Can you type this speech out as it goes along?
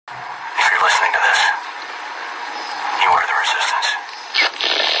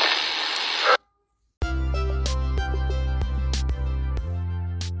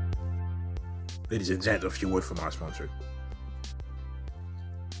Ladies and gentlemen, a few words from our sponsor.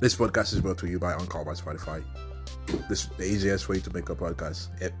 This podcast is brought to you by Anchor by Spotify. This is the easiest way to make a podcast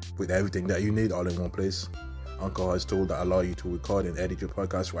with everything that you need all in one place. Anchor has tools that allow you to record and edit your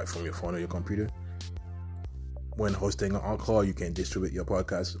podcast right from your phone or your computer. When hosting on Anchor, you can distribute your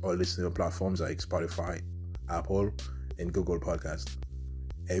podcast or listen to platforms like Spotify, Apple, and Google Podcasts.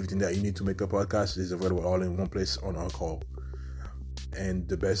 Everything that you need to make a podcast is available all in one place on Anchor. And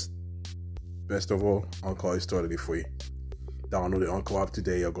the best of all, Anchor is totally free. Download the Anchor app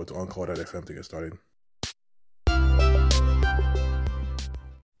today or go to Anchor.fm to get started.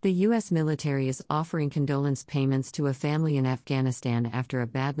 The U.S. military is offering condolence payments to a family in Afghanistan after a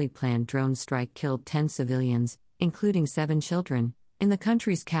badly planned drone strike killed 10 civilians, including 7 children, in the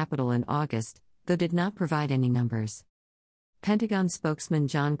country's capital in August, though did not provide any numbers. Pentagon spokesman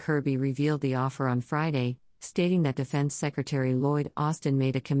John Kirby revealed the offer on Friday, stating that Defense Secretary Lloyd Austin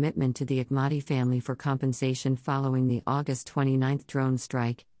made a commitment to the Ahmadi family for compensation following the August 29 drone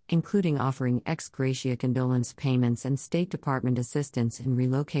strike, including offering ex gratia condolence payments and State Department assistance in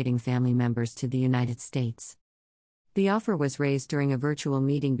relocating family members to the United States. The offer was raised during a virtual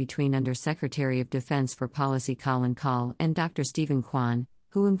meeting between Undersecretary of Defense for Policy Colin Kahl and Dr. Stephen Kwan,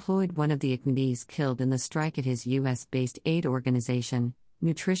 who employed one of the Ahmadis killed in the strike at his U.S.-based aid organization,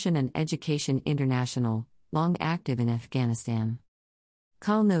 Nutrition and Education International, long active in Afghanistan.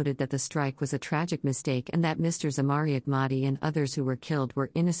 Kahl noted that the strike was a tragic mistake and that Mr. Zamari Ahmadi and others who were killed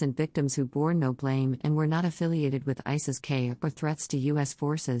were innocent victims who bore no blame and were not affiliated with ISIS-K or threats to U.S.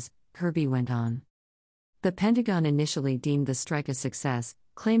 forces, Kirby went on. The Pentagon initially deemed the strike a success,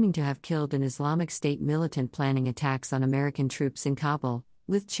 claiming to have killed an Islamic State militant planning attacks on American troops in Kabul,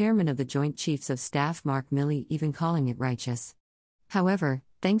 with Chairman of the Joint Chiefs of Staff Mark Milley even calling it righteous. However,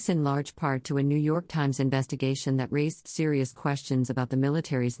 thanks in large part to a New York Times investigation that raised serious questions about the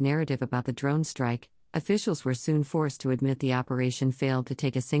military's narrative about the drone strike, officials were soon forced to admit the operation failed to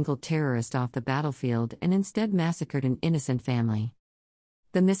take a single terrorist off the battlefield and instead massacred an innocent family.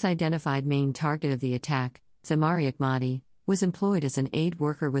 The misidentified main target of the attack, Zamari Ahmadi, was employed as an aid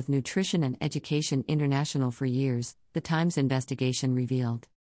worker with Nutrition and Education International for years, the Times investigation revealed.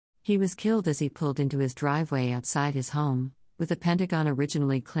 He was killed as he pulled into his driveway outside his home, with the Pentagon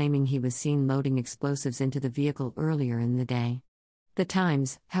originally claiming he was seen loading explosives into the vehicle earlier in the day. The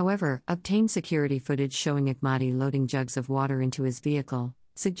Times, however, obtained security footage showing Ahmadi loading jugs of water into his vehicle,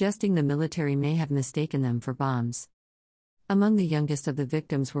 suggesting the military may have mistaken them for bombs. Among the youngest of the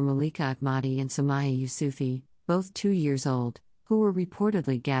victims were Malika Ahmadi and Sumaya Yusufi, both 2 years old, who were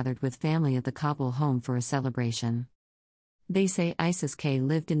reportedly gathered with family at the Kabul home for a celebration. They say ISIS-K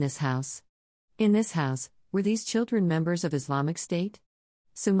lived in this house. In this house, were these children members of Islamic State?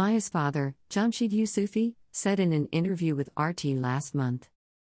 Sumaya's father, Jamshid Yusufi, said in an interview with RT last month.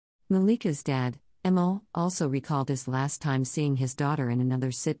 Malika's dad, Emil, also recalled his last time seeing his daughter in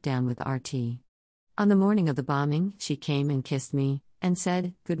another sit-down with RT. On the morning of the bombing, she came and kissed me, and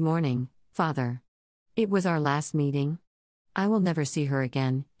said, "Good morning, father." It was our last meeting. I will never see her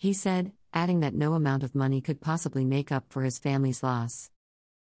again, he said, adding that no amount of money could possibly make up for his family's loss.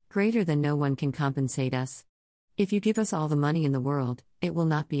 Greater than no one can compensate us. If you give us all the money in the world, it will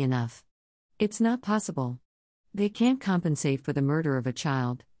not be enough. It's not possible. They can't compensate for the murder of a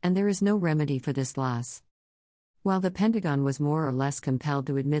child, and there is no remedy for this loss. While the Pentagon was more or less compelled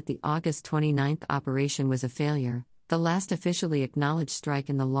to admit the August 29 operation was a failure, the last officially acknowledged strike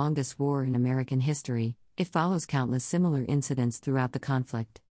in the longest war in American history, it follows countless similar incidents throughout the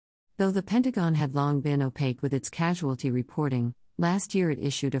conflict. Though the Pentagon had long been opaque with its casualty reporting, last year it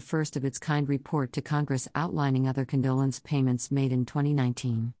issued a first-of-its-kind report to Congress outlining other condolence payments made in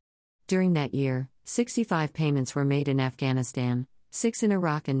 2019. During that year, 65 payments were made in Afghanistan, 6 in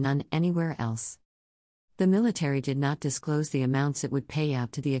Iraq and none anywhere else. The military did not disclose the amounts it would pay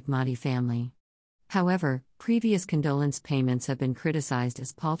out to the Ahmadi family. However, previous condolence payments have been criticized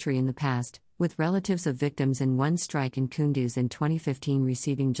as paltry in the past, with relatives of victims in one strike in Kunduz in 2015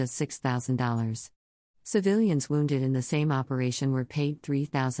 receiving just $6,000. Civilians wounded in the same operation were paid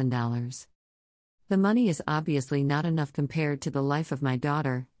 $3,000. The money is obviously not enough compared to the life of my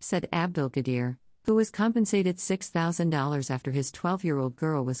daughter, said Abdul Qadir, who was compensated $6,000 after his 12-year-old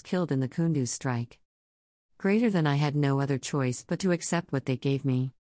girl was killed in the Kunduz strike. Greater than I had no other choice but to accept what they gave me.